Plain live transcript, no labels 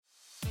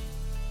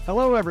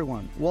Hello,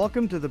 everyone.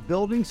 Welcome to the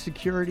Building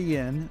Security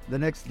in the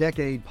Next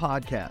Decade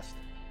podcast.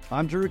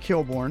 I'm Drew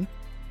Kilborn.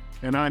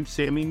 And I'm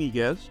Sammy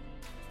Miguez.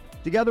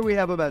 Together, we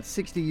have about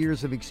 60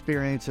 years of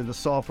experience in the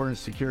software and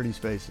security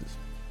spaces.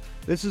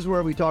 This is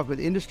where we talk with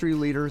industry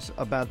leaders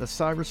about the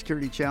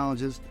cybersecurity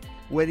challenges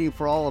waiting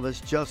for all of us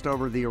just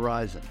over the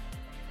horizon.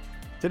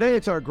 Today,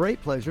 it's our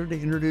great pleasure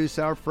to introduce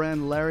our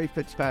friend Larry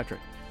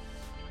Fitzpatrick.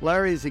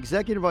 Larry is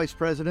Executive Vice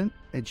President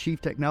and Chief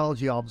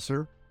Technology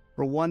Officer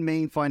for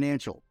OneMain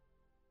Financial.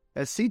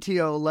 As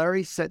CTO,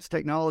 Larry sets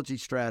technology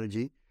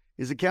strategy,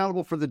 is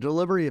accountable for the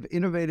delivery of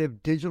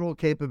innovative digital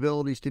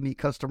capabilities to meet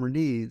customer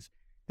needs,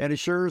 and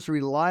assures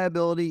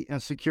reliability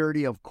and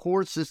security of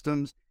core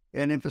systems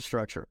and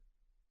infrastructure.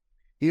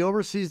 He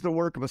oversees the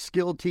work of a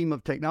skilled team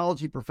of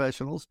technology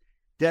professionals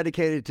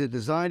dedicated to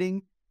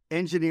designing,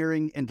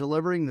 engineering, and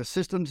delivering the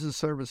systems and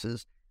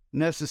services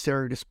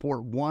necessary to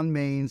support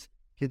OneMain's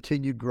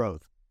continued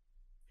growth.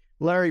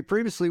 Larry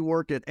previously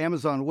worked at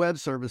Amazon Web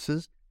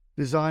Services,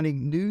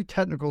 designing new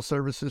technical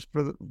services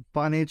for the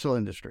financial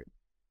industry.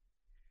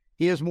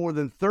 He has more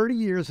than 30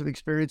 years of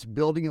experience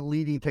building and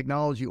leading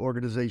technology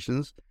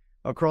organizations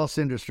across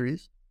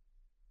industries.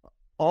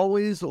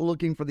 Always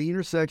looking for the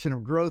intersection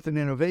of growth and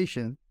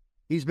innovation,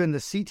 he's been the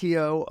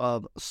CTO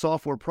of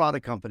software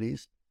product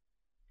companies,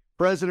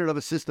 president of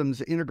a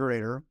systems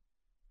integrator,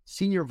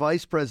 senior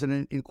vice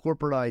president in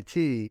corporate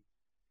IT,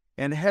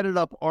 and headed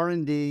up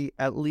R&D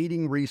at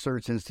leading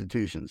research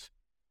institutions.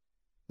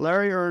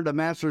 Larry earned a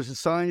Master's of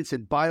Science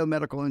in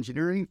Biomedical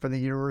Engineering from the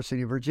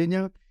University of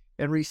Virginia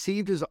and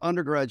received his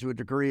undergraduate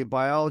degree in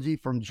biology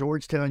from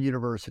Georgetown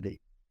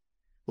University.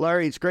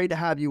 Larry, it's great to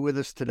have you with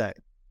us today.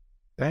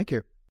 Thank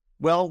you.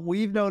 Well,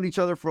 we've known each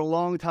other for a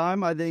long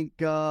time, I think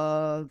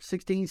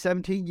 16,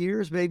 17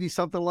 years, maybe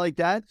something like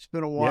that. It's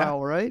been a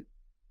while, right?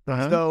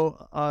 Uh-huh.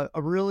 So I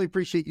really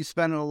appreciate you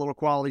spending a little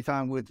quality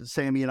time with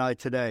Sammy and I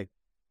today.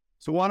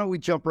 So why don't we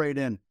jump right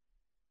in?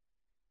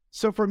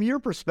 So from your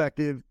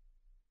perspective,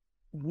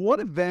 what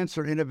events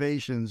or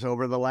innovations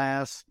over the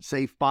last,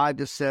 say, 5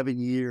 to 7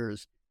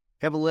 years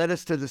have led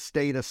us to the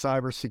state of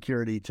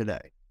cybersecurity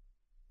today?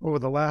 Over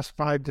the last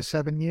 5 to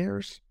 7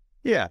 years?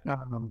 Yeah.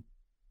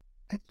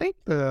 I think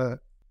the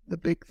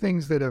big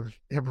things that have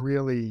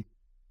really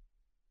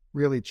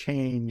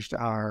changed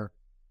are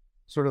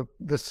sort of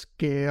the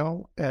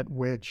scale at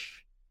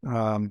which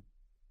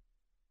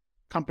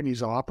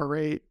companies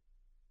operate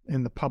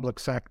in the public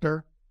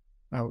sector,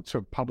 sort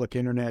of public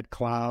internet,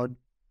 cloud.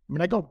 I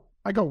mean, I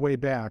go way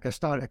back. I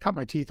cut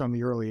my teeth on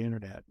the early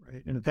internet,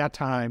 right? And at that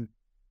time,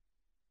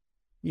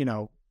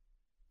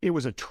 it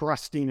was a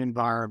trusting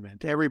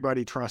environment.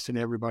 Everybody trusted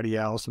everybody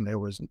else, and there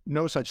was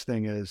no such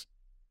thing as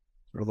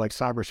sort of like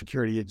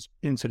cybersecurity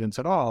incidents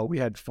at all. We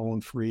had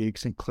phone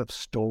freaks, and Cliff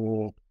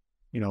stole,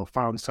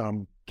 found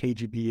some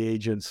KGB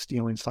agents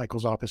stealing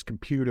cycles off his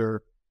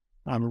computer,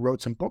 and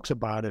wrote some books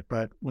about it.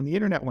 But when the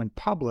internet went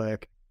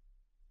public,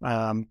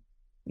 became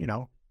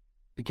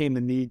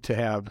the need to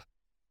have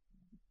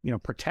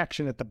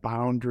protection at the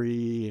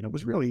boundary, and it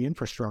was really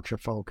infrastructure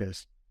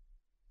focused.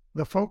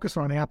 The focus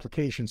on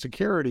application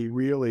security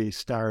really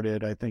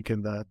started, I think,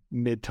 in the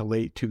mid to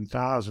late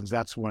 2000s.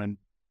 That's when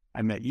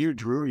I met you,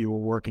 Drew. You were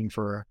working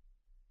for a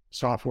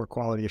software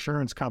quality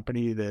assurance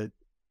company that,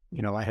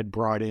 I had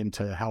brought in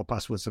to help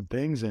us with some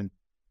things, and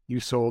you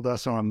sold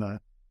us on the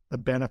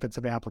benefits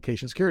of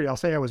application security. I'll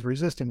say I was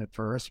resistant at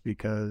first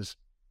because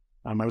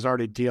I was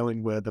already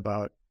dealing with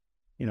about,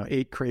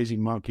 8 crazy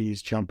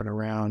monkeys jumping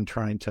around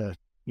trying to,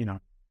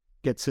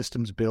 get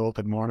systems built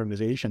and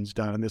modernizations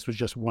done. And this was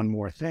just one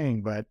more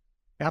thing. But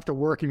after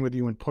working with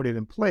you and put it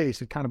in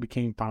place, it kind of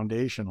became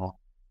foundational.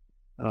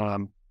 I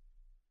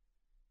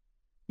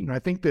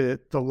think the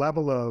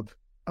level of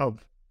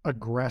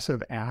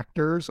aggressive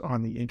actors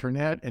on the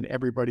internet and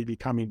everybody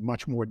becoming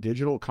much more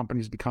digital,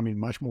 companies becoming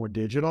much more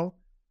digital,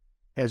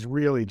 has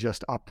really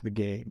just upped the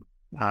game.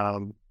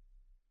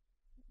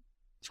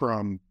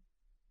 From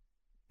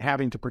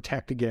having to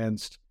protect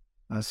against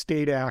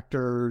state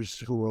actors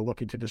who are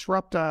looking to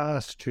disrupt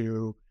us,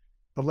 to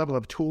the level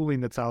of tooling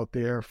that's out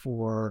there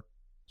for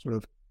sort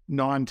of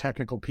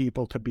non-technical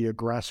people to be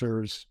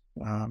aggressors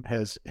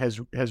has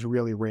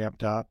really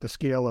ramped up. The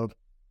scale of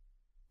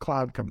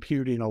cloud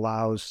computing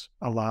allows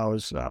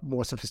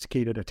more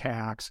sophisticated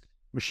attacks.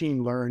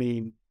 Machine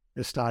learning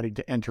is starting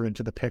to enter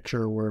into the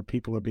picture where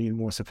people are being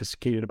more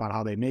sophisticated about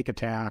how they make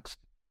attacks.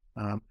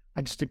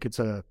 I just think it's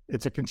a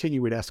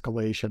continued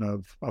escalation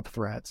of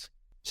threats.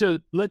 So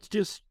let's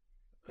just,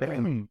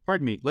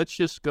 let's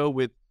just go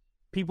with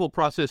people,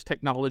 process,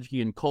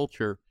 technology, and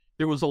culture.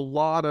 There was a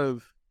lot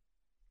of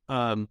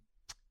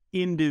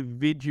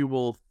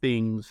individual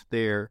things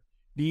there.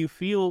 Do you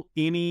feel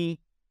any,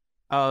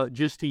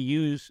 just to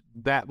use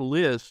that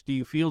list, do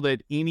you feel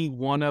that any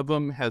one of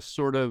them has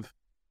sort of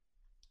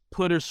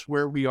put us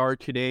where we are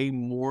today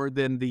more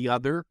than the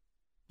other?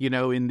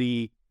 In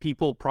the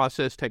people,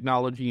 process,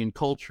 technology, and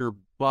culture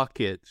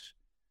buckets,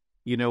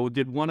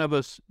 did one of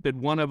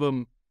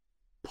them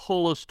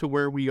pull us to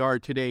where we are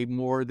today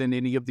more than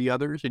any of the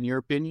others, in your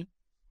opinion?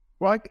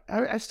 Well,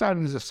 I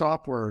started as a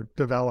software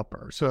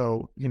developer.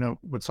 So,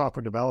 what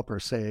software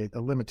developers say, the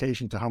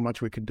limitation to how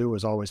much we can do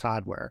is always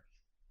hardware.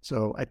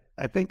 So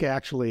I think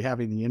actually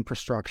having the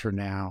infrastructure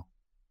now,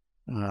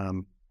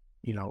 of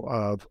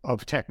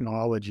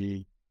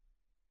technology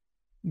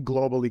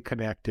globally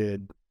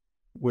connected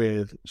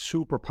with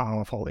super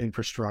powerful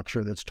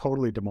infrastructure that's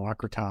totally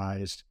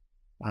democratized,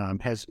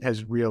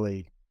 has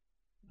really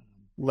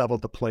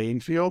leveled the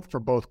playing field for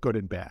both good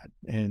and bad.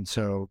 And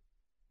so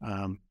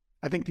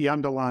I think the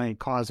underlying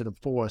causative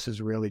force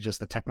is really just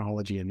the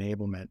technology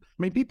enablement. I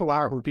mean, people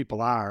are who people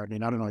are. I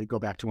mean, I don't know, you go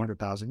back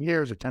 200,000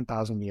 years or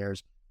 10,000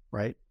 years,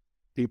 right?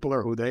 People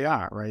are who they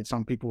are, right?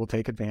 Some people will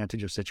take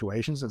advantage of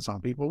situations and some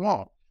people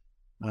won't.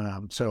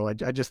 So I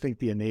just think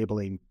the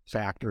enabling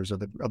factors are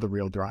the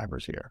real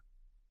drivers here.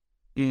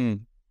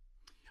 Mm.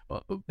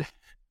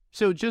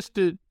 So just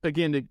to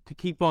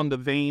keep on the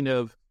vein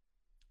of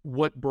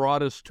what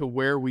brought us to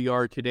where we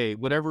are today,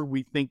 whatever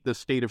we think the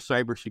state of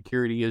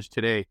cybersecurity is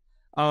today,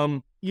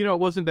 it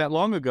wasn't that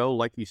long ago,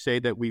 like you say,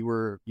 that we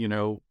were,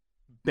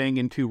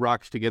 banging two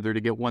rocks together to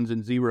get ones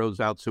and zeros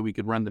out so we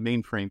could run the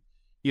mainframe.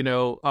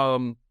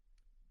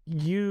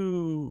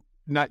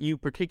 Not you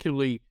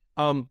particularly,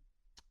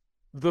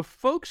 the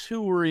folks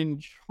who were in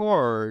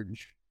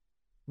charge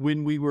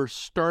when we were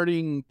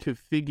starting to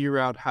figure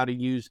out how to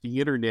use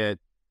the internet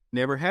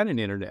never had an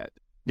internet.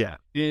 Yeah.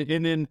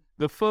 And then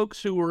the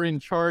folks who were in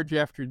charge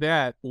after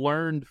that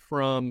learned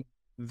from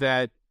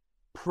that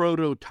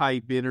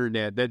prototype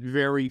internet, that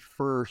very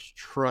first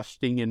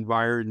trusting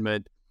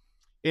environment.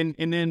 And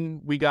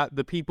then we got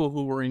the people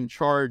who were in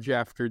charge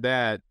after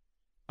that.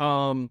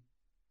 Do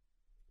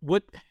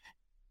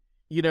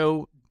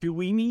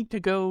we need to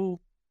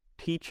go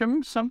teach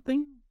them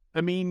something?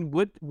 I mean,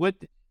 what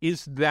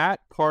is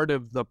that part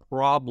of the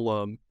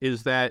problem,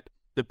 is that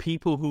the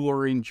people who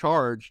are in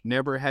charge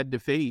never had to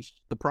face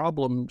the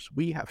problems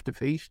we have to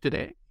face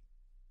today?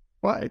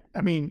 Well, I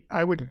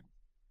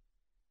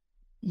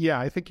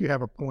think you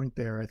have a point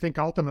there. I think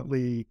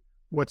ultimately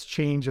what's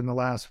changed in the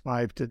last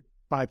 5 to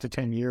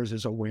 10 years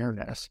is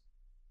awareness.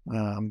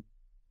 I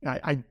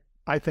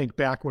think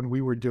back when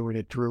we were doing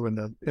it, Drew, in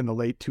the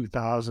late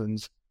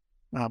 2000s,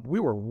 we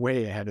were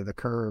way ahead of the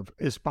curve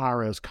as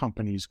far as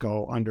companies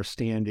go,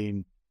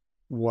 understanding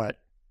what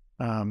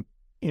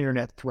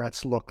internet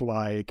threats look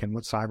like and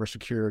what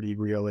cybersecurity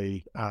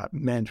really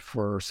meant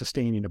for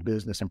sustaining a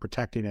business and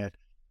protecting it.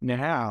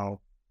 Now,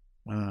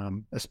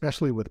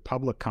 especially with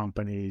public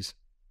companies,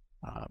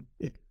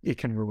 it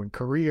can ruin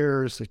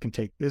careers, it can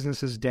take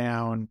businesses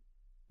down,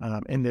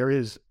 and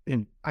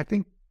I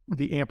think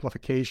the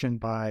amplification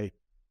by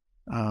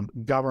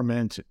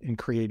government in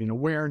creating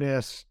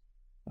awareness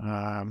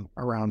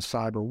around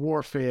cyber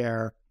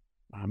warfare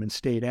and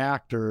state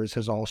actors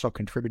has also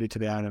contributed to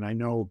that. And I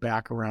know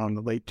back around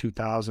the late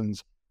 2000s,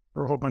 there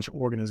were a whole bunch of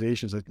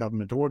organizations that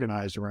government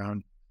organized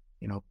around,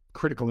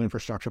 critical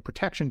infrastructure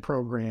protection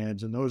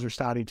programs, and those are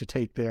starting to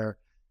take their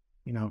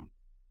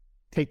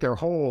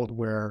hold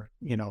where,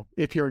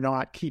 if you're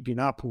not keeping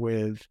up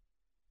with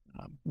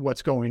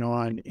what's going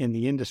on in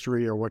the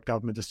industry or what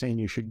government is saying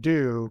you should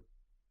do,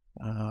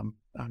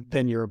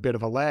 then you're a bit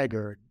of a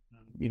laggard.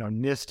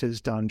 NIST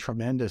has done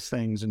tremendous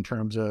things in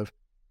terms of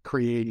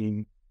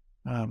creating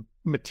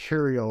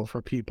material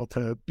for people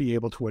to be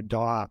able to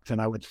adopt. And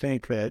I would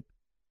think that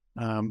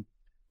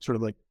sort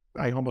of like,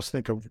 I almost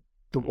think of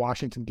the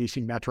Washington, D.C.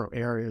 metro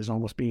area as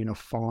almost being a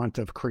font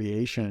of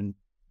creation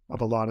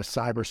of a lot of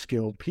cyber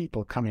skilled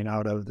people coming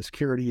out of the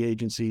security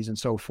agencies and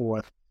so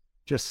forth,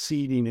 just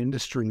seeding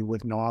industry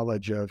with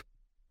knowledge of,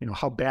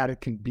 how bad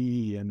it can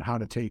be and how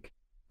to take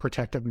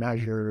protective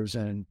measures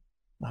and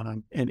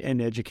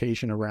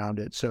education around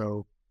it.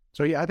 So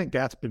yeah, I think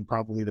that's been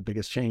probably the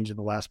biggest change in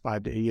the last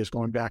 5 to 8 years.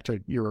 Going back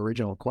to your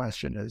original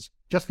question, is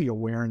just the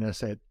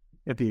awareness at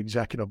the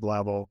executive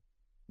level,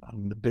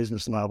 the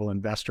business level,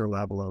 investor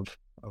level of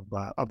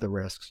the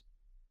risks.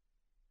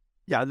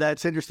 Yeah,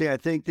 that's interesting. I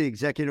think the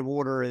executive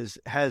order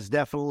has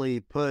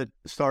definitely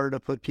started to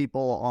put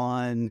people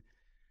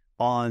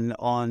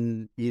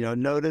on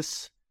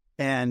notice,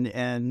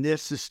 and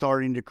this is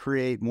starting to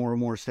create more and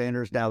more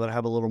standards now that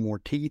have a little more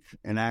teeth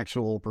and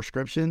actual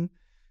prescription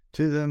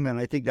to them, and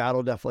I think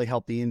that'll definitely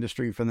help the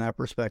industry from that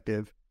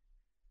perspective.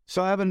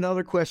 So I have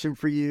another question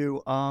for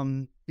you.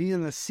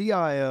 Being the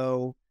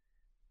CIO,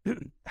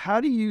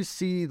 how do you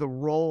see the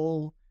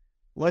role?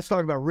 Let's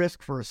talk about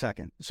risk for a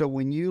second. So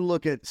when you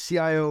look at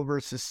CIO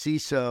versus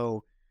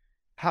CISO,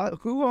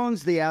 who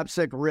owns the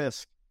AppSec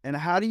risk, and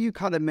how do you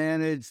kind of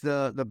manage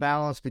the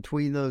balance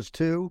between those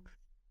two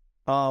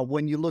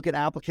when you look at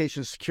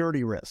application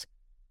security risk?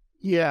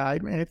 Yeah, I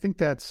think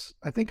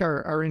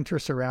our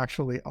interests are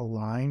actually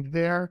aligned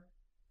there.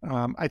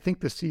 I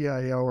think the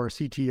CIO or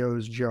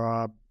CTO's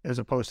job, as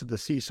opposed to the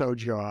CISO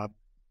job,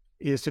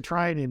 is to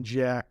try and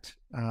inject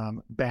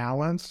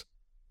balance,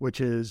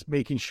 which is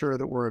making sure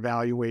that we're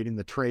evaluating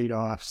the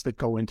trade-offs that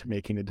go into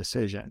making a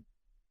decision.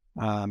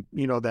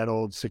 That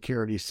old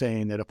security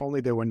saying that if only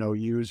there were no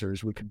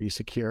users, we could be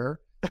secure.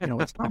 At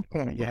some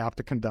point you have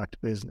to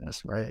conduct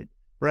business, right?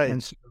 Right.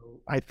 And so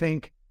I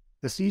think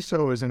the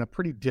CISO is in a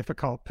pretty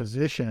difficult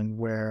position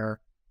where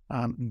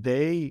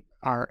they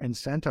are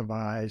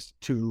incentivized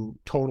to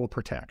total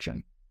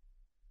protection,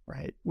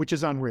 right? Which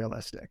is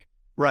unrealistic.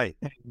 Right.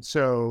 And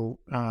so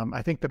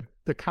I think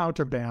the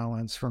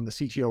counterbalance from the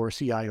CTO or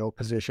CIO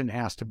position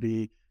has to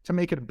be to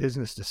make it a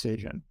business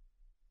decision,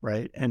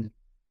 right? And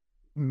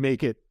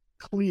make it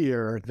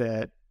clear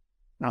that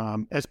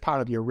as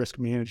part of your risk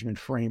management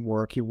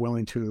framework, you're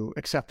willing to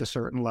accept a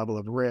certain level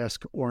of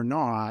risk or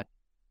not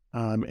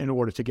in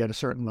order to get a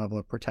certain level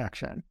of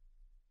protection.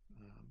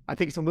 I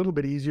think it's a little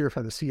bit easier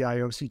for the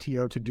CIO,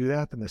 CTO to do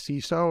that than the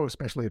CISO,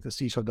 especially if the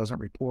CISO doesn't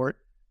report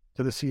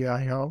to the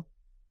CIO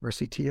or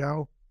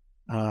CTO,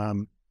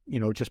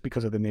 just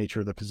because of the nature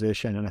of the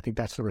position. And I think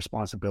that's the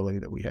responsibility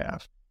that we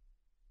have.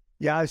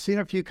 Yeah, I've seen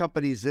a few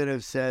companies that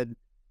have said,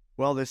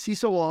 well, the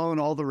CISO will own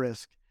all the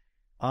risk.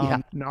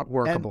 Not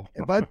workable.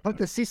 But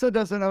the CISO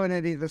doesn't own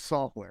any of the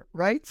software,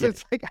 right? So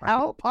it's like,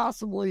 how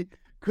possibly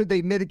could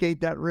they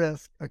mitigate that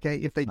risk, okay,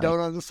 if they don't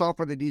own the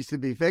software that needs to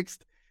be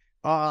fixed?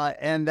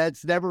 And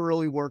that's never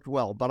really worked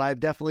well. But I've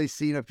definitely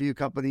seen a few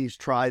companies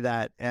try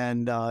that,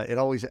 and it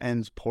always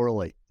ends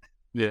poorly.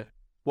 Yeah.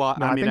 Well,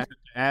 I have to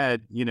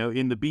add,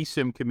 in the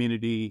BSIM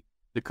community,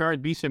 the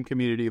current BSIM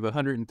community of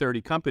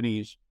 130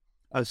 companies,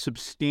 a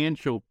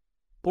substantial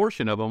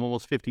portion of them,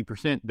 almost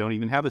 50%, don't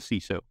even have a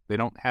CISO. They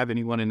don't have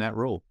anyone in that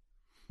role.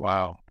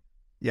 Wow.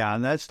 Yeah,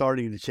 and that's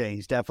starting to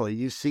change, definitely.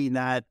 You've seen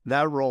that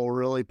role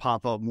really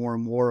pop up more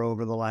and more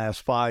over the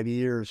last 5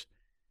 years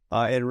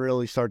and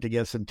really start to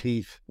get some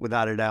teeth,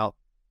 without a doubt.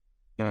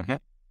 Uh-huh.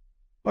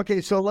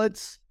 Okay, so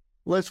let's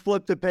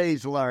flip the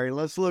page, Larry.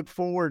 Let's look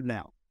forward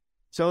now.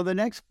 So the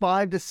next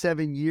 5 to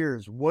 7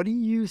 years, what do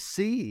you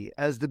see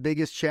as the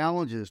biggest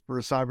challenges for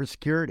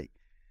cybersecurity?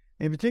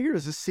 In particular,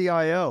 as a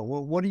CIO,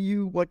 well,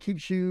 what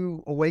keeps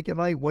you awake at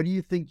night? What do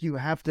you think you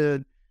have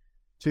to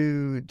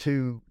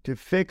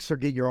fix or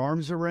get your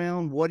arms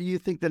around? What do you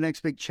think the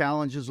next big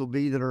challenges will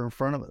be that are in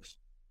front of us?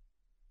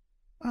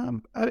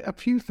 A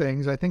few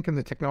things. I think in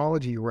the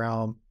technology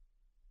realm,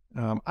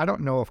 I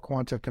don't know if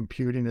quantum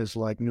computing is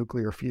like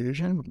nuclear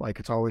fusion, like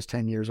it's always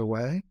 10 years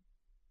away.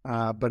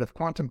 But if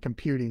quantum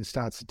computing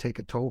starts to take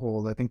a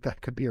toehold, I think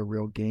that could be a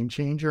real game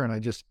changer. And I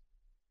just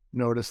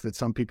noticed that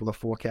some people are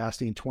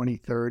forecasting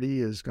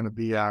 2030 is going to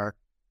be our,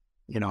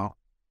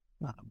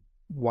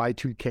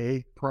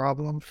 Y2K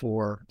problem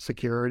for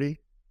security.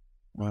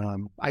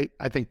 I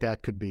think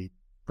that could be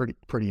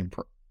pretty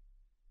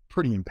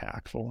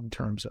impactful in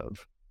terms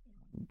of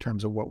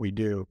what we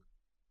do.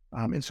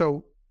 And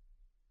so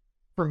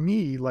for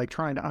me, like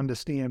trying to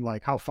understand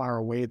like how far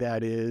away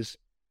that is,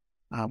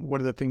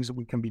 what are the things that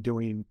we can be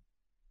doing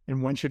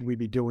and when should we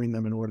be doing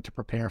them in order to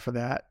prepare for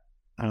that?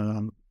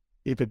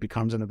 If it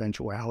becomes an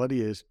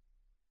eventuality is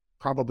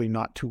probably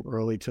not too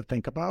early to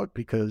think about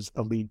because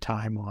the lead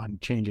time on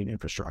changing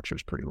infrastructure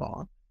is pretty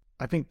long.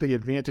 I think the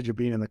advantage of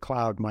being in the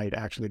cloud might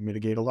actually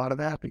mitigate a lot of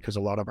that because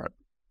a lot of our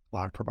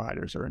cloud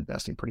providers are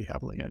investing pretty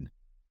heavily in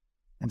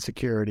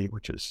security,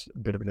 which is a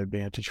bit of an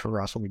advantage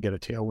for us when we get a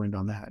tailwind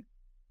on that.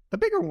 The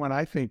bigger one,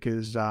 I think,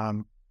 is I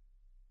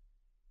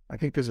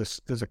think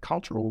there's a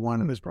cultural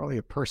one and there's probably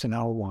a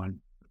personnel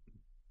one.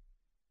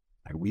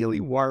 I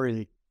really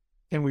worry,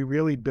 can we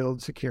really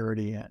build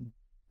security in?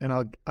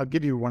 And I'll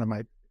give you one of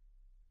my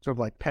sort of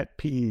like pet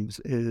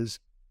peeves is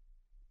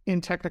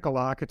in technical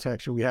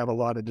architecture, we have a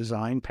lot of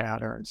design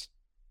patterns.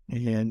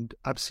 And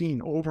I've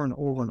seen over and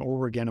over and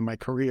over again in my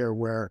career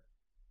where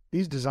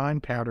these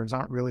design patterns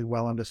aren't really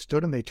well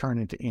understood and they turn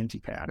into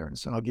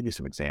anti-patterns. And I'll give you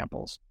some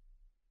examples.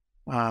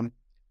 The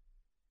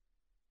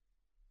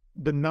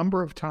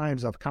number of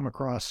times I've come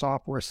across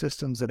software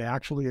systems that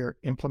actually are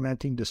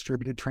implementing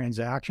distributed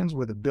transactions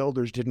where the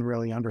builders didn't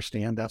really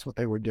understand that's what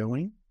they were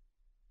doing.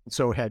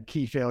 So it had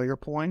key failure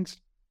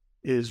points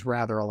is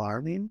rather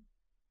alarming.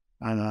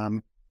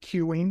 And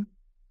queuing,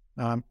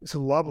 it's a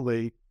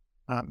lovely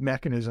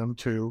mechanism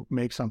to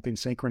make something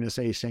synchronous,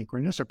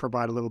 asynchronous, or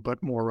provide a little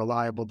bit more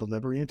reliable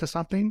delivery into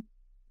something,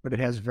 but it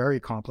has very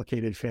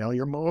complicated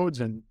failure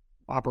modes and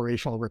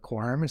operational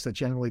requirements that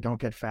generally don't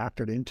get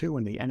factored into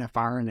in the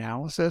NFR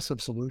analysis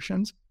of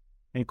solutions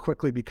and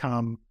quickly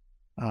become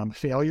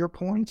failure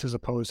points as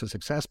opposed to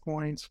success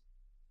points.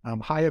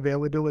 High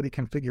availability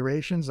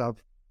configurations.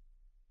 I've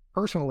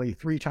personally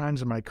 3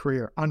 times in my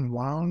career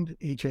unwound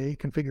HA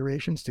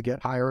configurations to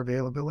get higher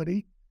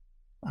availability.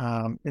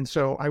 And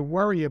so I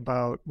worry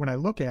about when I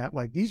look at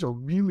like these are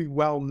really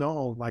well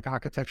known like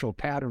architectural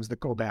patterns that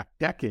go back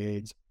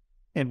decades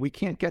and we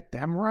can't get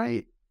them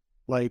right.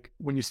 Like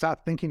when you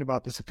start thinking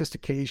about the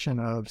sophistication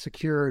of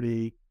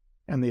security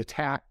and the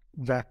attack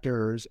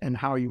vectors and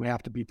how you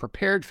have to be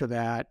prepared for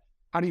that,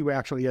 how do you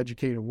actually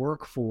educate a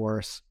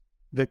workforce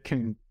that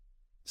can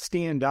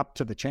stand up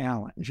to the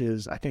challenge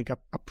is, I think, a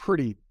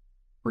pretty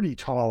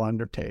tall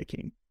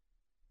undertaking.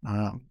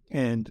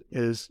 And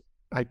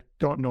I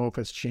don't know if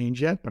it's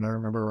changed yet, but I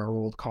remember our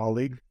old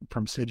colleague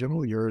from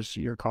Cigital,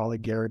 your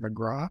colleague, Gary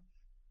McGraw,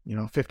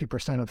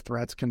 50% of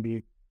threats can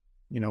be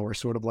are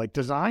sort of like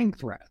design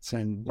threats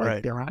and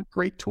like, there aren't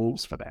great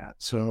tools for that.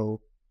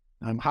 So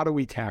how do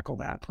we tackle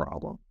that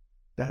problem?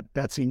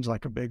 That seems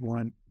like a big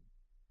one.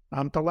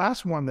 The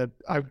last one that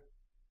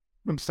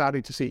I'm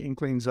starting to see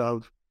inklings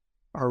of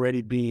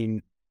already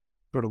being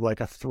sort of like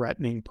a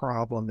threatening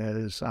problem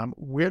is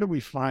where do we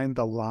find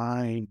the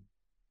line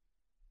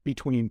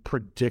between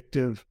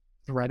predictive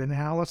threat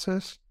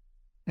analysis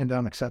and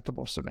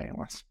unacceptable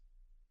surveillance?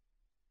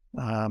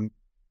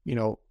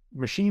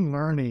 Machine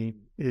learning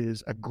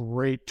is a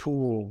great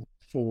tool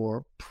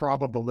for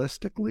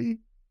probabilistically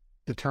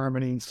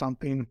determining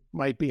something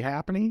might be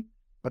happening,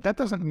 but that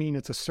doesn't mean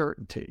it's a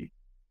certainty.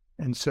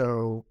 And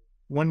so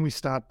when we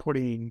start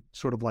putting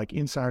sort of like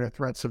insider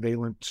threat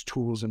surveillance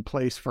tools in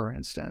place, for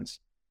instance,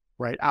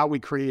 right, are we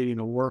creating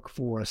a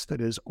workforce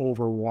that is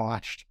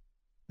overwatched,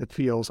 that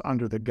feels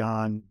under the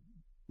gun,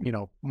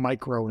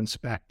 micro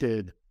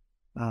inspected?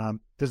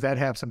 Does that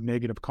have some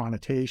negative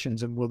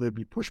connotations, and will there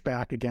be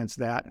pushback against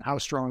that? And how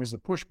strong is the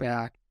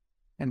pushback?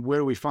 And where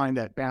do we find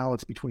that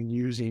balance between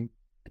using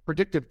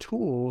predictive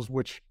tools,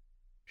 which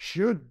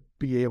should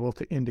be able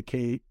to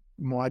indicate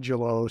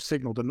modulo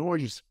signal to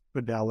noise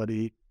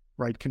fidelity,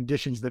 right,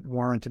 conditions that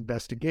warrant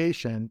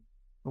investigation,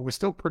 but we're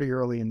still pretty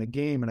early in the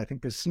game. And I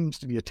think there seems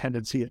to be a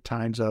tendency at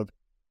times I've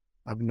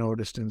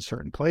noticed in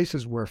certain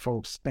places where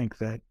folks think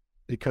that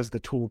because the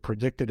tool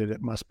predicted it,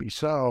 it must be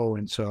so.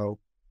 And so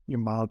you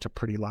mount a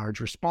pretty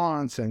large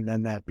response, and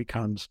then that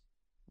becomes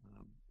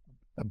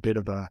a bit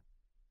of a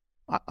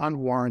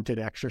unwarranted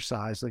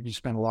exercise that you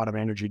spend a lot of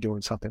energy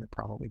doing something that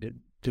probably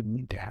didn't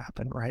need to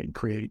happen, right? And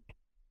create.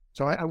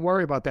 So I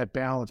worry about that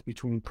balance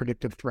between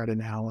predictive threat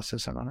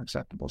analysis and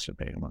unacceptable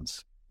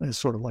surveillance. It's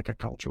sort of like a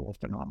cultural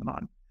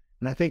phenomenon.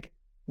 And I think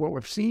what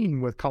we've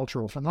seen with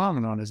cultural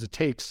phenomenon is it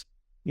takes,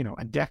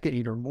 a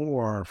decade or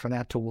more for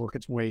that to work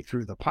its way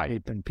through the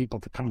pipe and people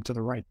to come to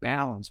the right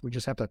balance. We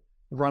just have to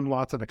run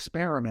lots of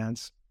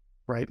experiments,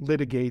 right?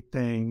 Litigate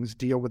things,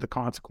 deal with the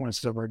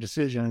consequences of our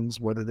decisions,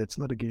 whether it's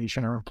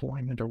litigation or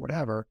employment or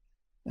whatever,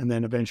 and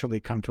then eventually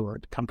come to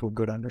a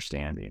good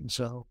understanding.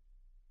 So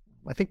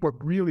I think we're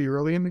really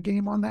early in the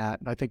game on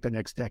that. And I think the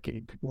next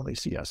decade could really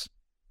see us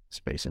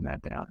spacing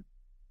that down.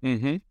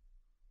 Mm-hmm.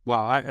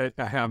 Wow, I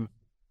have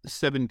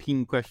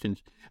 17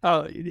 questions.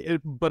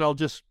 But I'll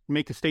just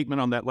make a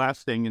statement on that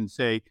last thing and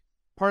say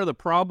part of the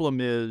problem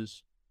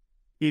is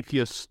if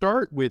you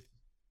start with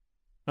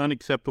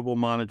unacceptable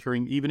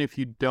monitoring, even if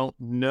you don't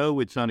know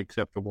it's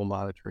unacceptable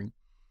monitoring,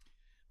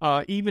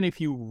 even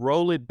if you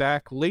roll it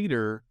back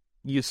later,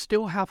 you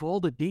still have all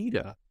the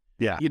data.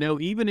 Yeah.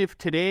 Even if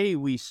today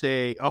we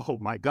say, oh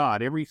my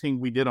God, everything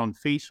we did on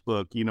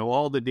Facebook,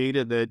 all the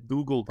data that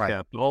Google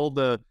kept, all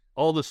the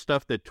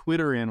stuff that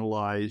Twitter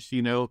analyzed,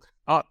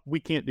 we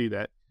can't do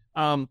that.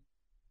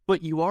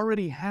 But you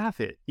already have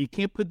it. You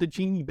can't put the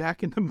genie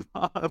back in the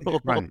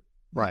bottle.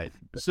 Right.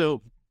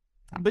 So,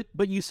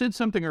 but you said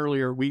something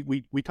earlier.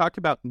 We talked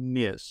about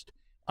NIST.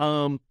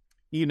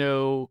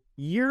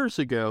 Years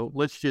ago,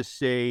 let's just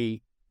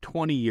say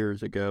 20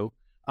 years ago,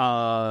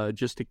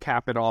 just to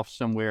cap it off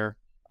somewhere,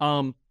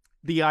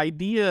 the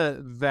idea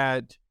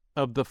that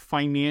of the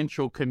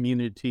financial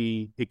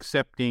community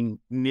accepting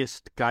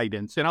NIST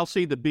guidance, and I'll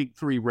say the big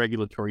three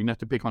regulatory, not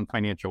to pick on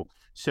financial.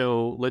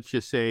 So let's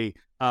just say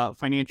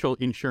financial,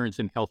 insurance,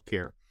 and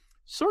healthcare,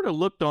 sort of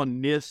looked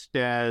on NIST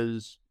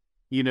as,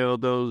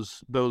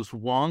 those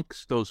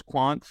wonks, those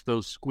quants,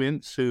 those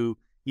squints who,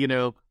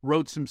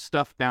 wrote some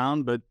stuff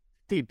down, but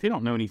they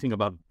don't know anything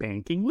about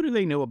banking. What do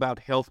they know about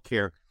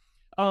healthcare?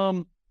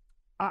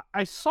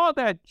 I saw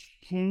that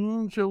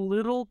change a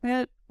little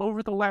bit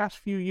over the last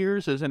few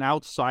years as an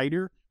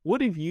outsider.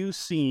 What have you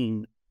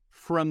seen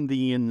from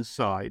the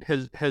inside?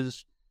 Do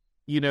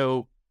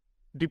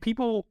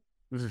people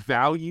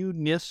value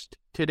NIST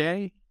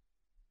today?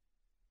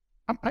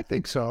 I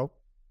think so.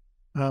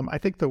 I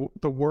think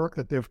the work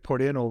that they've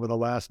put in over the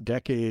last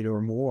decade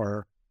or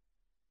more,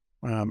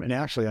 and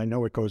actually I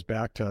know it goes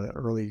back to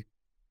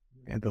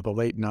into the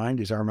late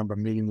 90s. I remember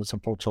meeting with some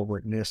folks over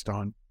at NIST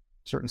on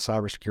certain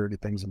cybersecurity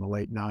things in the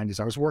late 90s.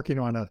 I was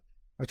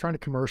trying to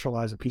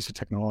commercialize a piece of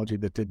technology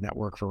that did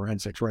network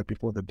forensics right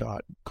before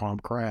the .com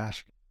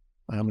crash.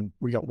 And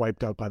we got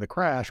wiped out by the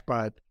crash,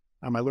 but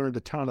I learned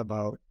a ton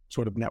about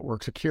sort of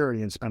network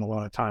security and spent a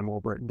lot of time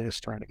over at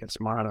NIST trying to get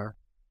smarter.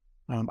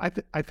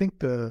 I think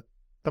the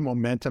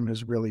momentum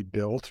has really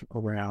built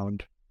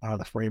around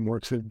the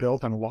frameworks they've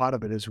built, and a lot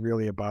of it is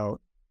really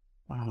about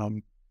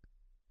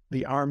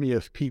the army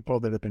of people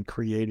that have been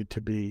created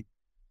to be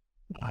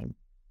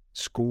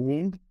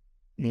schooled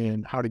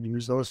in how to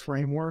use those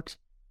frameworks.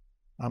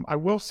 I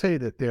will say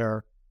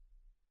that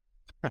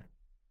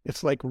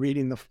it's like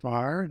reading the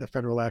FAR, the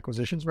Federal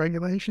Acquisitions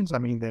Regulations.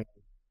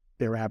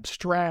 They're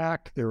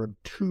abstract, they're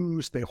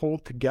obtuse, they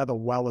hold together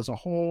well as a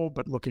whole,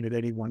 but looking at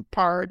any one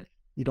part,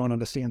 you don't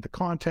understand the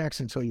context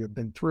until you've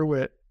been through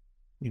it,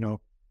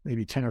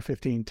 maybe 10 or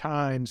 15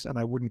 times. And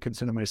I wouldn't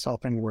consider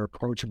myself anywhere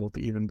approachable to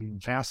even being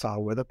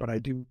facile with it, but I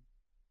do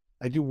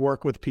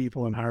work with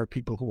people and hire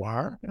people who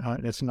are,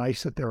 and it's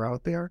nice that they're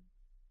out there.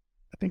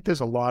 I think there's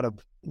a lot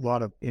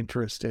of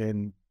interest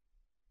in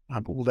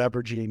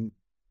leveraging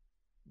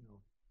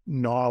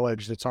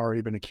knowledge that's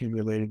already been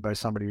accumulated by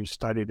somebody who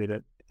studied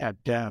it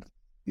at depth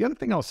The other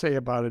thing I'll say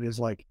about it is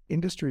like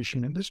industry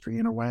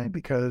in a way,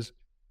 because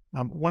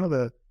one of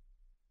the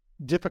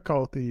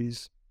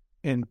difficulties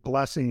and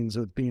blessings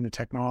of being a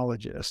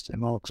technologist,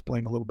 and I'll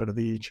explain a little bit of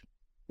each,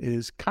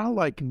 is kind of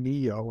like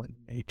Neo in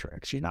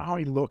Matrix. You know how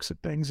he looks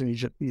at things and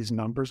he's just these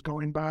numbers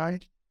going by?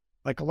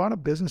 Like a lot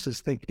of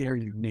businesses think they're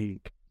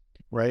unique,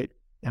 right?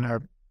 And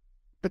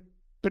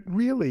but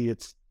really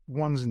it's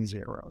ones and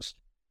zeros.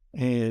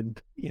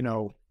 And,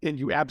 and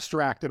you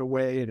abstract it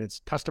away and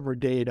it's customer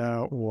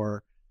data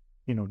or,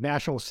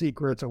 national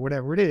secrets or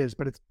whatever it is,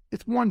 but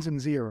it's ones and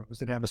zeros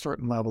that have a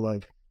certain level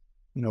of,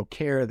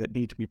 care that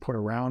need to be put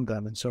around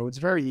them. And so it's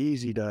very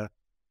easy to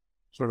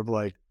sort of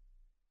like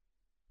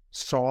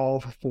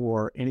solve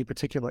for any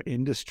particular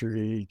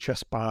industry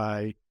just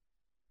by,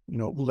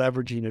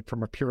 leveraging it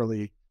from a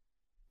purely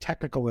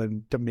technical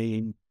and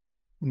domain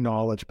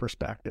knowledge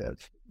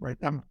perspective, right?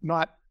 I'm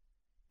not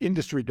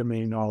industry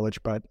domain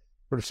knowledge, but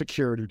sort of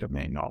security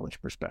domain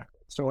knowledge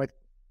perspective. So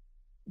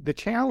the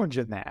challenge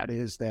in that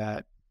is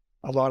that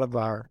a lot of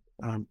our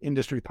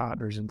industry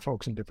partners and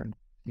folks in different,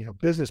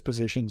 business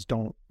positions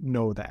don't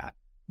know that,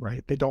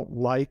 right? They don't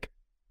like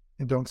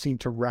and don't seem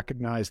to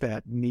recognize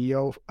that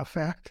Neo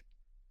effect,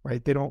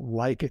 right? They don't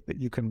like it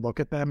that you can look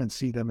at them and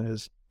see them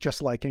as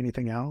just like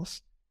anything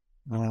else.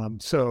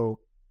 So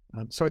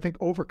I think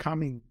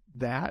overcoming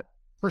that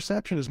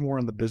perception is more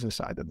on the business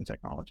side than the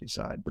technology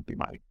side would be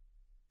my.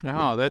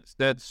 Oh,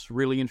 that's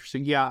really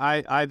interesting.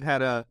 Yeah, I've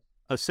had a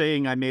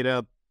saying I made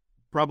up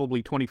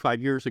probably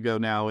 25 years ago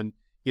now, and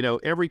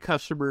every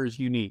customer is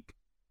unique,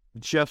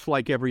 just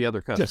like every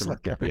other customer. Just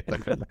like every other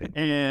customer.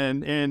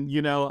 and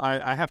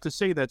I have to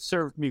say that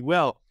served me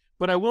well.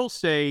 But I will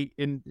say,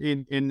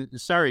 in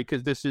sorry,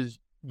 because this is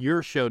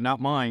your show,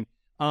 not mine.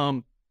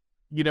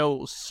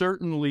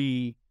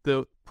 Certainly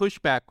the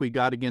pushback we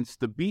got against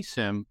the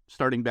BSIM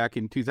starting back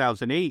in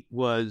 2008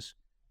 was,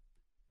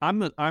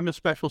 I'm a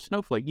special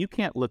snowflake. You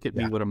can't look at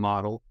me with a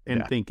model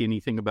and think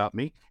anything about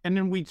me. And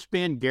then we'd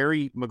spend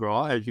Gary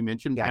McGraw, as you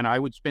mentioned, and I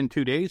would spend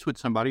 2 days with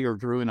somebody, or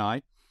Drew and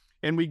I,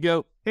 and we'd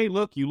go, hey,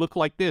 look, you look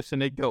like this.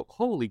 And they'd go,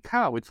 holy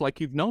cow, it's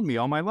like you've known me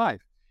all my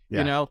life.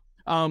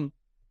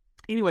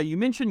 Anyway, you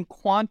mentioned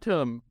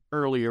quantum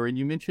earlier, and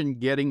you mentioned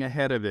getting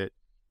ahead of it.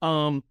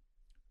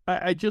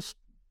 I just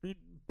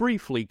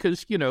briefly,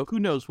 because, who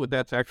knows what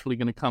that's actually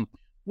going to come.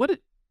 Do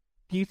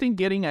you think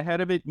getting ahead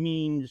of it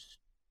means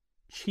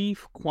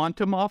chief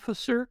quantum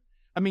officer?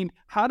 I mean,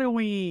 how do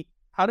we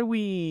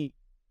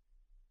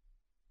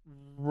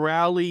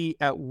rally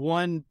at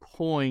one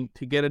point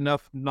to get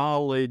enough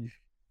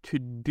knowledge to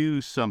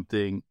do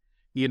something?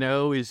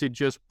 Is it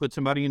just put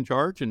somebody in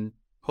charge and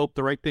hope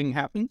the right thing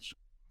happens?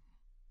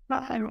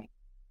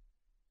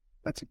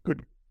 That's a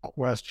good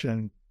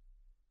question.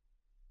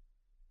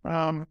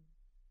 I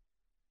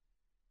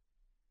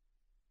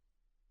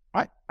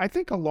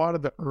think a lot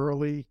of the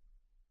early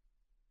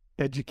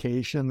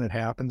education that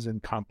happens in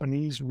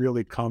companies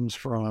really comes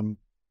from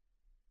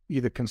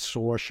either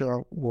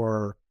consortia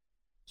or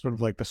sort of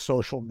like the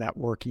social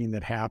networking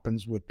that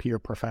happens with peer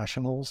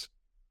professionals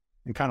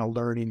and kind of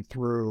learning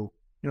through,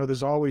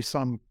 there's always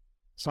some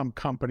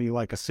company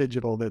like a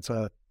Cigital that's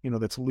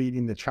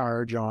leading the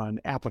charge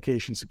on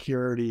application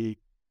security.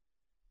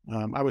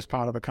 I was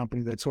part of a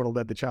company that sort of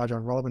led the charge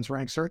on relevance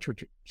rank search,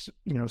 which,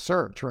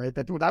 search, right?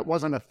 That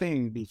wasn't a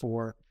thing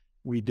before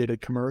we did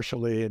it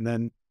commercially. And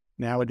then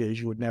nowadays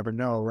you would never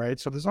know, right?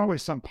 So there's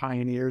always some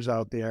pioneers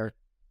out there.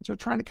 So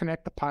trying to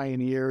connect the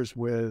pioneers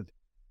with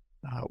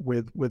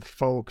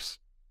folks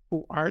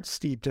who aren't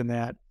steeped in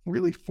that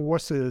really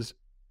forces,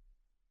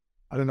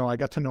 I don't know, I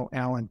got to know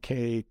Alan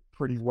Kay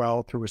pretty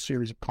well through a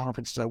series of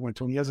conferences I went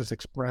to, and he has this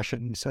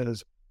expression. He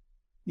says,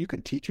 you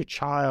can teach a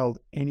child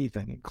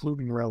anything,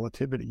 including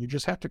relativity. You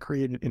just have to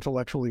create an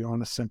intellectually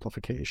honest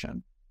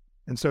simplification.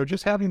 And so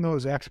just having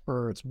those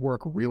experts work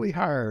really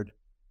hard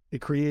at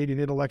creating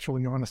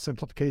intellectually honest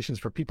simplifications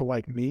for people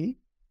like me,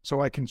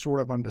 so I can sort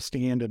of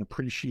understand and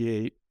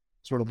appreciate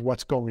sort of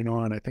what's going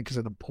on, I think is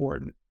an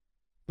important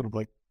sort of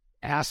like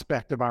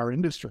aspect of our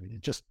industry.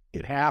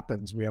 It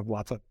happens. We have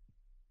lots of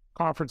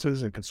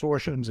conferences and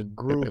consortiums and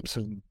groups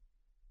and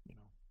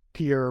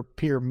peer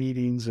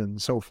meetings and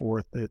so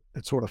forth that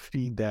sort of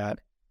feed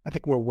that. I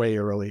think we're way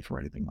early for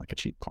anything like a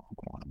cheap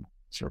quantum.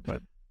 Sure,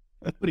 but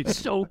it's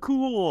so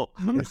cool.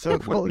 It's so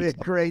cool. It's a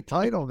great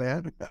title,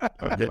 man.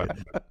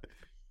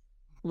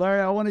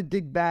 Larry, I want to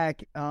dig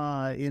back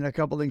in a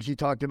couple things you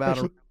talked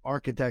about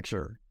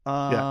architecture.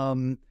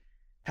 Having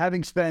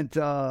spent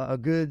a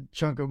good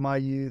chunk of my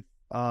youth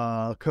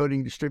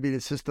coding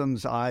distributed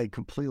systems, I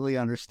completely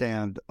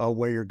understand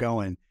where you're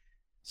going.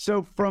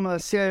 So from a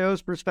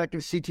CIO's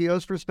perspective,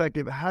 CTO's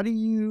perspective, how do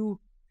you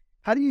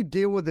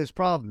deal with this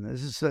problem?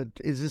 Is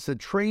this a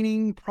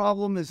training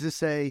problem? Is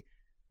this a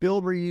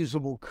build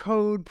reusable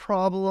code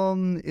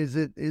problem?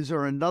 Is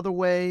there another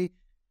way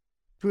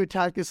to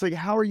attack this? Like,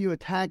 how are you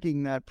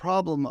attacking that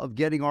problem of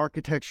getting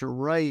architecture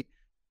right?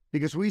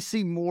 Because we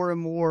see more and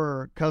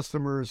more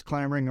customers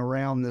clamoring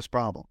around this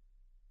problem.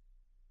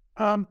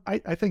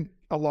 I think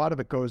a lot of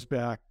it goes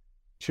back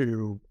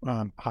to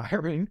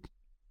hiring.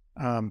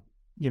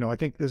 I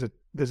think there's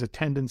there's a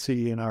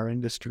tendency in our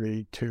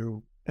industry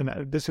to, and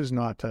this is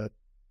not to,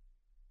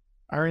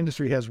 our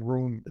industry has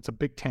room, it's a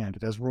big tent,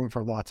 it has room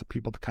for lots of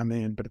people to come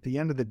in, but at the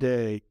end of the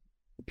day,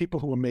 the people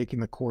who are making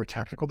the core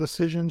technical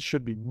decisions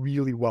should be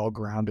really well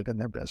grounded in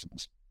their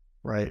business,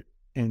 right?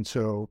 And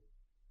so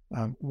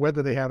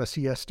whether they have a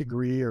CS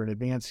degree or an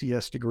advanced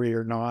CS degree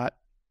or not,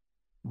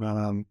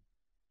 there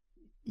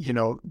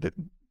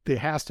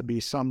has to be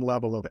some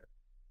level of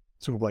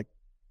sort of like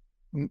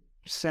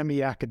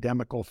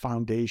semi-academical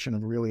foundation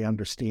of really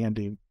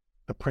understanding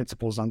the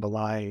principles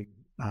underlying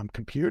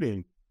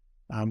computing.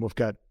 We've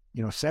got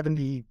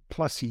 70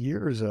 plus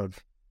years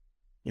of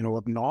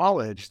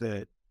knowledge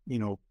that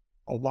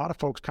a lot of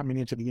folks coming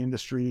into the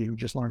industry who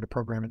just learned to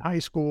program in high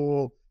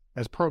school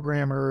as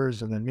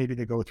programmers, and then maybe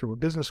they go through a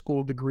business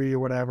school degree or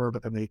whatever,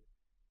 but then they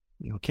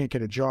can't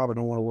get a job and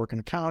don't want to work in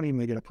accounting.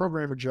 They get a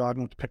programmer job,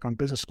 don't have to pick on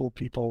business school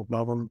people,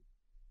 love them.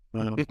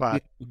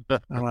 But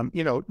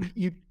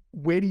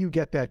where do you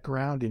get that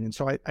grounding? And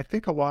so I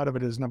think a lot of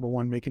it is, number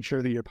one, making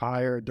sure that you've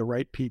hired the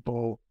right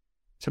people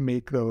to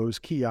make those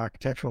key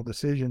architectural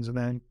decisions, and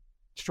then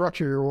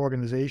structure your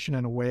organization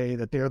in a way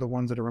that they're the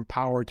ones that are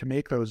empowered to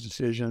make those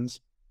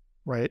decisions,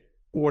 right?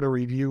 Order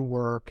review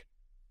work,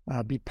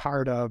 be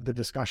part of the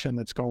discussion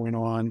that's going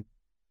on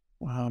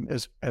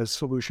as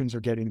solutions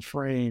are getting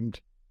framed.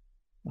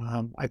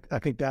 I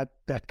think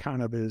that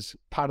kind of is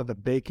part of the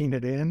baking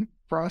it in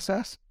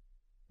process.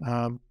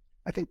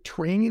 I think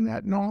training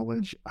that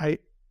knowledge, I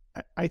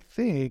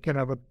think, and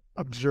I've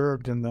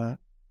observed in the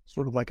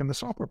sort of like in the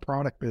software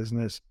product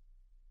business,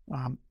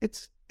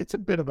 it's a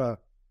bit of a,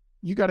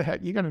 you got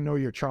to know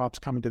your chops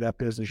coming to that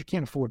business. You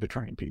can't afford to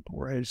train people,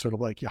 right? It's sort of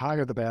like you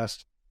hire the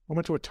best. I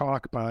went to a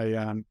talk by,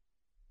 I'm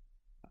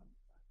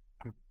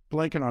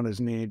blanking on his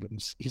name, but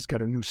he's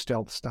got a new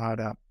stealth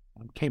startup,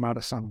 came out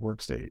of Sun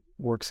Work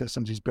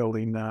Systems. He's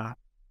building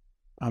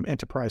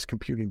enterprise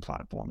computing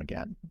platform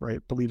again, right?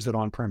 Believes that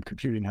on-prem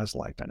computing has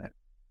life in it.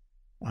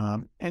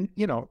 And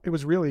it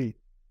was really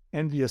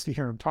envious to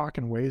hear him talk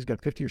in a way. He's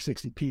got 50 or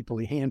 60 people.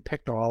 He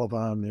handpicked all of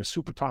them. They're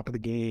super top of the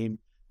game.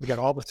 They got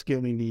all the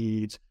skill he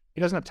needs. He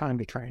doesn't have time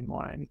to train them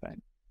on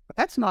anything. But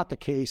that's not the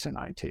case in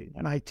IT.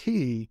 In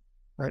IT,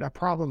 right, our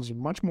problems are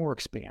much more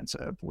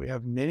expansive. We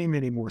have many,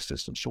 many more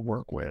systems to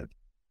work with.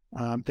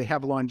 They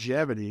have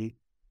longevity.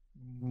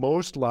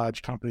 Most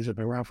large companies that have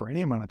been around for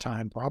any amount of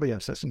time probably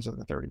have systems that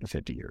are 30 to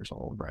 50 years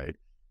old, right?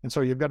 And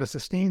so you've got to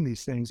sustain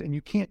these things, and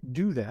you can't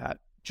do that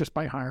just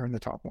by hiring the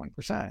top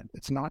 1%.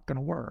 It's not going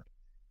to work.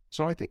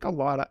 So I think a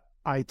lot of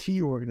IT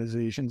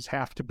organizations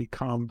have to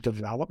become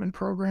development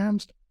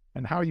programs,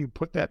 and how you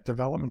put that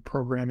development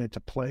program into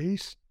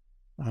place.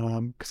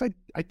 Because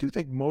I do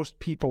think most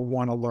people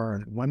want to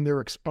learn when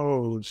they're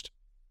exposed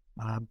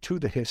to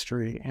the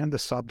history and the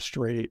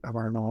substrate of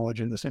our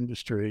knowledge in this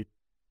industry.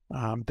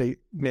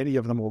 Many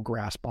of them will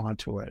grasp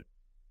onto it,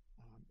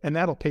 and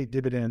that'll pay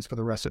dividends for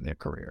the rest of their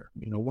career.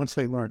 Once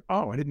they learn,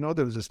 oh, I didn't know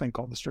there was this thing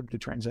called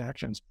distributed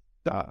transactions,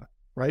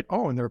 right?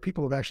 Oh, and there are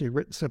people who've actually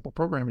written simple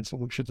programming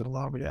solutions that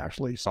allow me to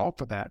actually solve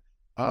for that.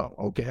 Oh,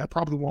 okay, I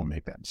probably won't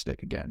make that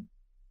mistake again.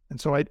 And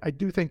so I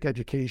do think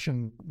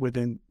education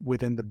within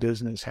the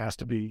business has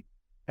to be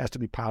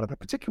part of it,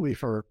 particularly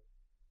for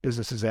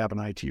businesses that have an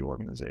IT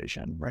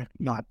organization, right?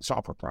 Not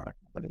software product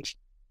companies.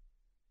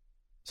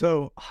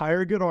 So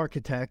hire good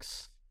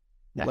architects,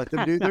 let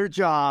them do their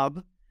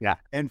job,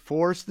 and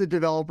force the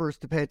developers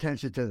to pay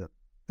attention to them.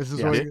 This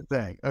is what you're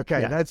saying.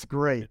 Okay, that's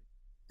great.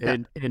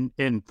 And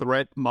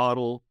threat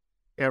model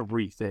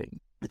everything.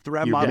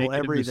 Threat model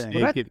everything.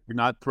 If you're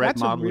not threat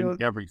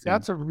modeling everything.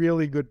 That's a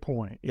really good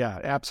point. Yeah,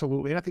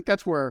 absolutely. And I think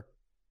that's where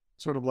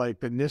sort of like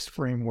the NIST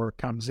framework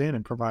comes in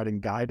and providing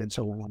guidance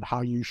on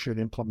how you should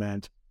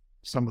implement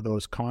some of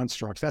those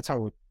constructs. That's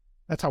how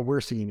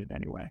we're seeing it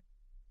anyway.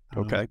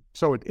 Okay.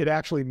 So it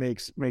actually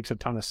makes a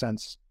ton of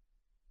sense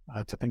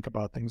to think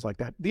about things like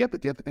that. The other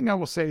thing I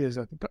will say is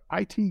that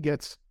IT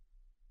gets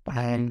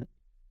one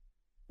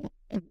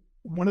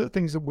of the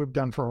things that we've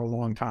done for a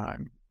long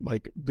time,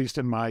 like at least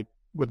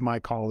with my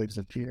colleagues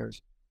and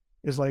peers,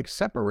 is like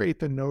separate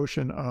the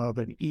notion of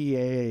an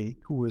EA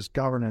who is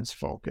governance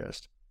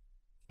focused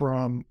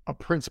from a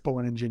principal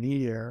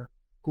engineer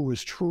who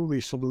is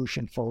truly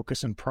solution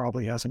focused and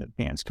probably has an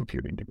advanced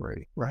computing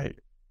degree, right?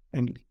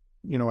 And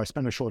I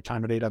spent a short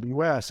time at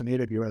AWS, and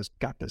AWS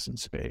got this in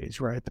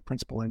spades, right? The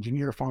principal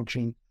engineer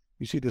function.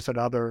 You see this at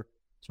other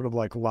sort of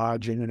like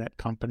large internet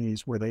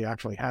companies where they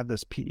actually have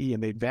this PE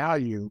and they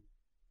value,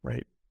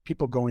 right,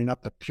 people going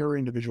up the pure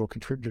individual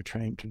contributor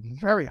train to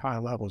very high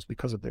levels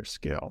because of their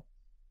skill.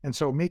 And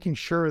so making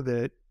sure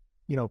that,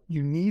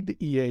 you need the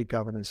EA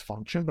governance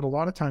function, but a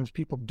lot of times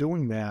people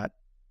doing that,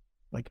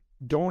 like,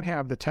 don't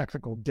have the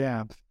technical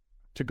depth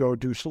to go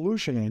do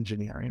solution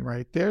engineering,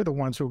 right? They're the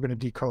ones who are going to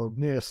decode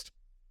NIST,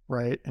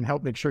 right, and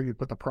help make sure you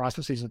put the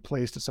processes in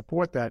place to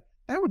support that.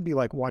 That would be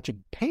like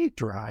watching paint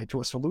dry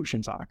to a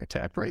solutions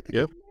architect, right?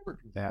 They would never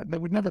do that. They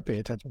would never pay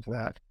attention to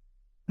that.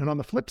 And on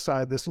the flip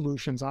side, the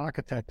solutions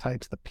architect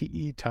types, the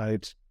PE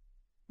types,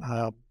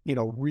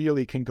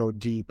 really can go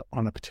deep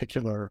on a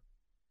particular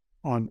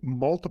on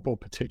multiple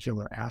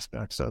particular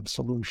aspects of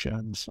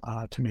solutions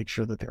to make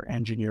sure that they're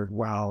engineered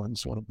well and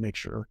sort of make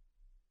sure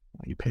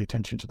you pay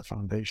attention to the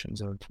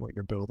foundations of what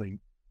you're building.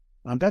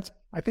 That's,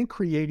 I think,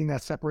 creating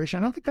that separation.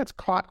 I don't think that's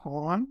caught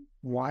on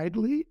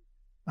widely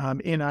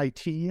in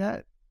IT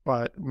yet,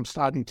 but I'm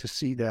starting to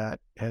see that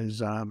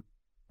as an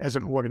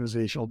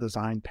organizational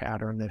design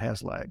pattern that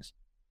has legs.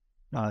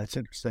 That's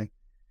interesting.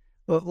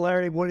 Well,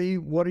 Larry,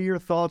 what are your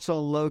thoughts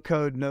on low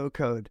code, no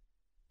code?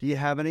 Do you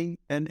have any?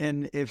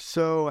 And if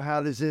so,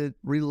 how does it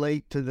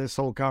relate to this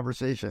whole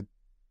conversation?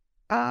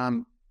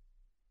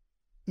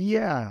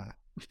 Yeah.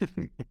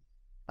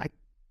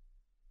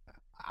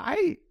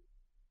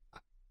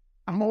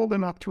 I'm old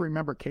enough to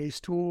remember case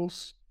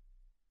tools,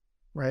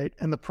 right?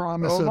 And the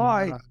promise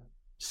of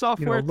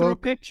software through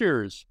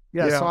pictures.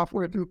 Yeah,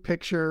 software through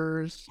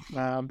pictures.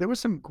 There was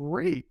some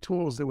great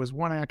tools. There was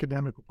one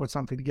academic who put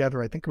something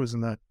together. I think it was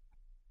in the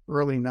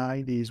early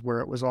 90s where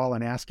it was all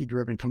an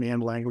ASCII-driven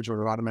command language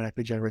or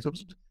automatically generated. It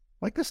was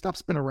like this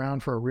stuff's been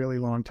around for a really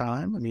long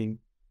time. I mean,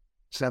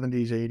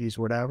 70s, 80s,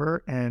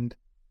 whatever. And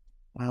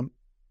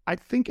I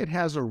think it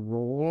has a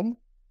role.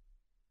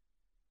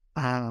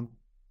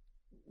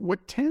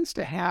 What tends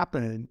to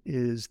happen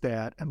is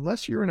that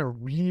unless you're in a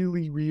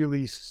really,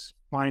 really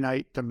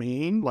finite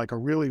domain, like a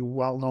really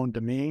well-known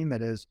domain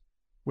that is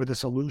where the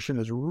solution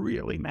is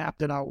really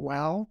mapped it out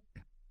well,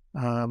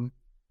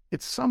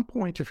 at some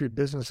point, if your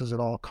business is at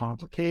all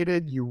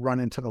complicated, you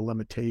run into the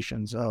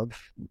limitations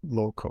of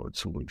low-code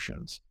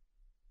solutions,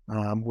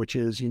 which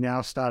is you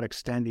now start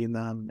extending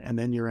them, and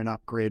then you're in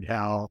upgrade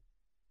hell.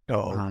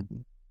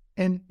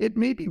 And it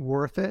may be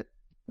worth it.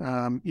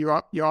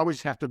 You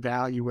always have to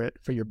value it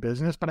for your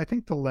business, but I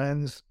think the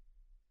lens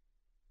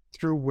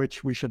through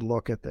which we should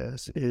look at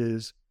this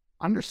is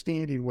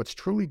understanding what's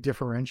truly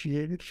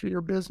differentiated for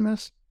your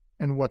business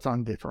and what's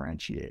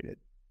undifferentiated.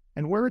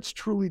 And where it's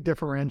truly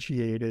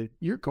differentiated,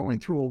 you're going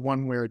through a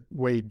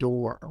one-way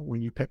door when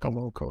you pick a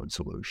low-code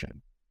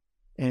solution.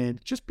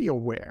 And just be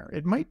aware.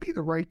 It might be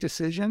the right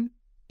decision,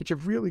 but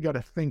you've really got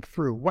to think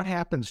through what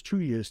happens 2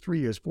 years,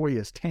 3 years, 4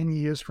 years, 10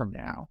 years from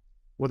now.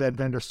 Will that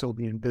vendor still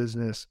be in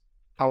business?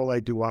 How will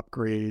I do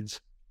upgrades?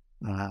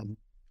 How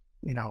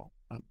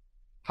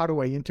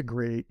do I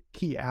integrate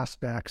key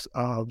aspects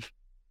of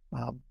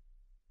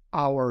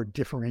our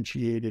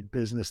differentiated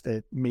business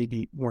that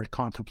maybe weren't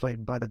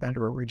contemplated by the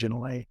vendor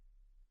originally?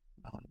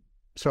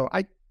 So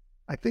I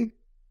think,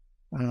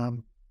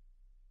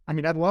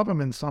 I'd love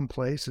them in some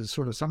places.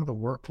 Sort of some of the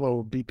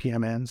workflow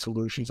BPMN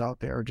solutions out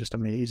there are just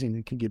amazing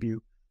and can give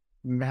you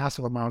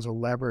massive amounts of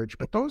leverage.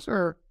 But those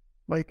are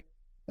like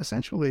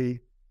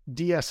essentially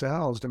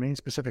DSLs,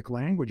 domain-specific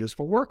languages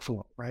for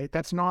workflow, right?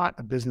 That's not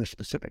a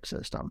business-specific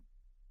system.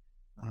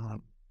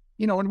 And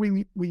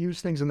we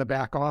use things in the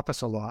back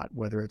office a lot,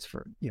 whether it's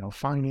for,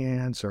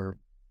 finance or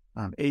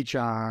HR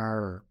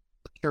or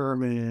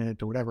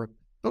procurement or whatever.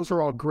 Those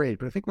are all great.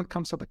 But I think when it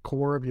comes to the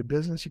core of your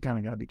business, you kind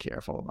of got to be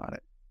careful about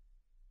it.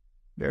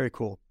 Very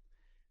cool.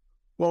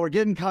 Well, we're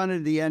getting kind of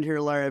to the end here,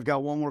 Larry. I've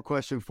got one more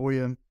question for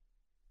you.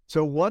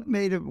 So what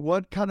kind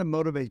of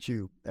motivates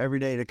you every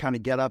day to kind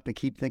of get up and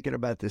keep thinking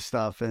about this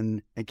stuff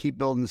and keep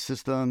building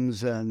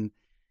systems and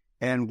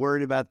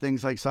worried about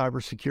things like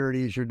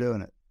cybersecurity as you're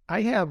doing it?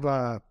 I have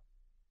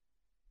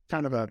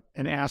kind of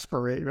an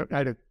aspiration.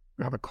 I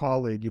have a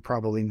colleague, you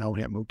probably know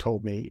him, who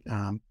told me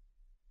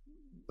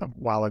a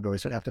while ago, he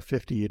said, after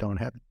 50, you don't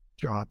have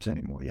jobs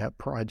anymore. You have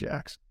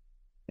projects.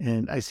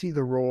 And I see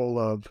the role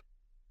of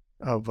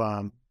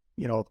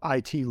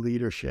IT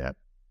leadership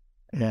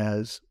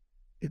as,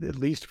 at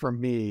least for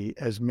me,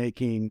 as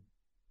making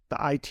the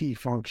IT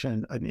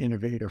function an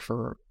innovator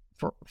for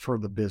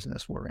the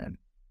business we're in.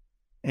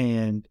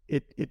 And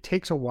it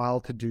takes a while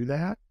to do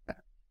that.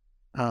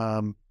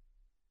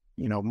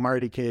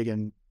 Marty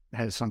Kagan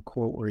has some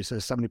quote where he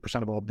says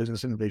 70% of all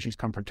business innovations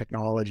come from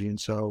technology. And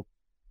so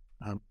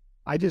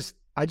I just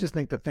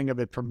think the thing of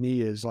it for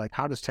me is like,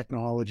 how does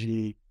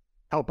technology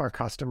help our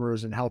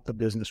customers and help the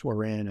business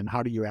we're in? And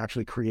how do you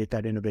actually create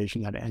that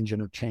innovation, that engine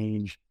of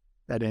change,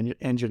 that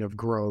engine of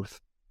growth?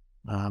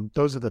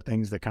 Those are the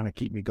things that kind of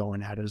keep me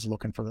going at it, is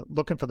looking for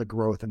the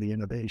growth and the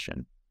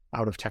innovation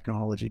out of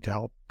technology to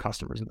help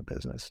customers in the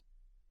business.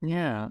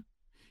 Yeah.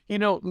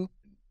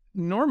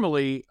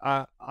 Normally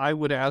I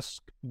would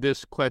ask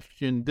this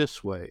question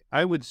this way.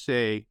 I would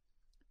say,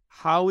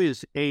 how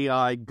is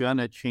AI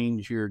gonna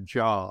change your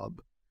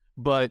job?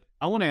 But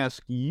I want to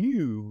ask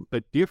you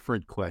a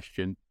different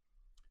question.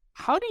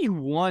 How do you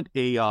want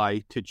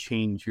AI to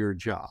change your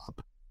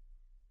job?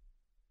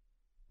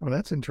 Oh,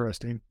 that's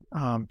interesting.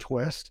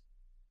 Twist.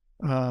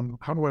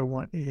 How do I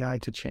want AI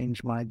to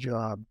change my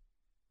job?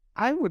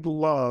 I would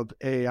love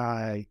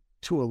AI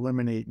to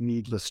eliminate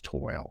needless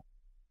toil.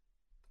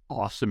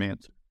 Awesome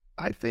answer.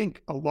 I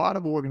think a lot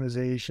of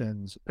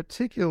organizations,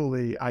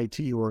 particularly IT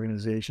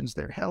organizations,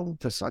 they're held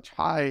to such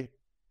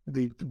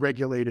the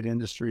regulated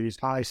industries,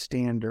 high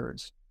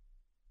standards,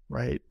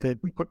 right?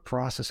 That we put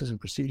processes and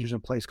procedures in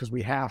place because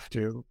we have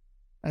to,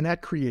 and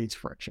that creates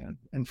friction.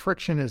 And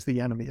friction is the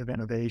enemy of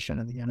innovation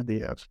and the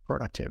enemy of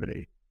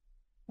productivity.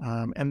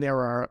 And there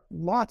are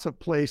lots of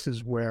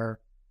places where,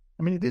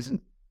 I mean, it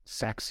isn't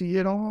sexy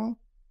at all.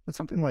 It's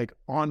something like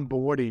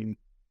onboarding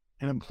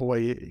an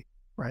employee,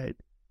 right?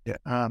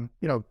 Yeah.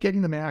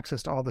 Getting them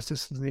access to all the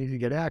systems they need to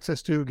get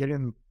access to, getting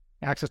them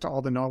access to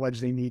all the knowledge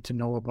they need to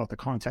know about the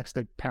context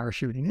they're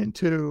parachuting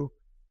into,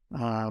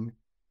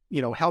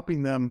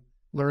 helping them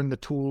learn the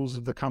tools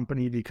of the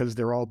company because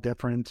they're all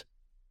different.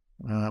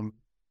 I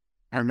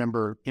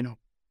remember,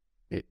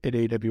 at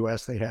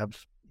AWS, they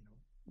have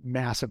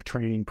massive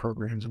training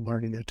programs and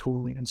learning their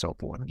tooling and so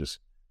forth, and just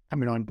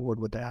coming on board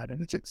with that.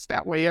 And it's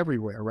that way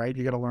everywhere, right?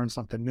 You got to learn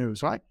something new.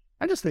 So I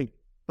just think,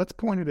 let's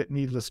point it at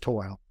needless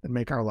toil and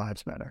make our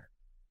lives better.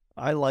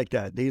 I like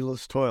that.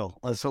 Needless toil.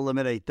 Let's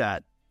eliminate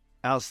that.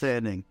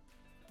 Outstanding.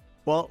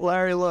 Well,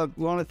 Larry, look,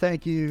 we want to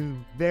thank you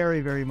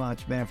very, very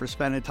much, man, for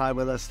spending time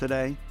with us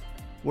today.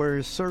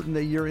 We're certain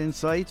that your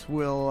insights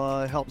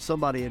will help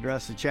somebody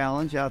address a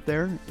challenge out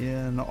there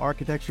in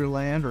architecture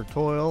land or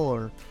toil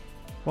or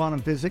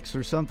quantum physics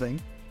or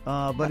something.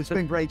 But it's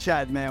been great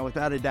chatting, man,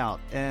 without a doubt.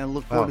 And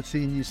look forward to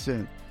seeing you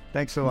soon.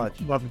 Thanks so much.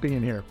 Love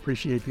being here.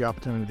 Appreciate the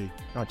opportunity.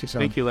 Talk to you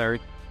soon. Thank you,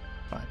 Larry.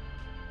 Bye.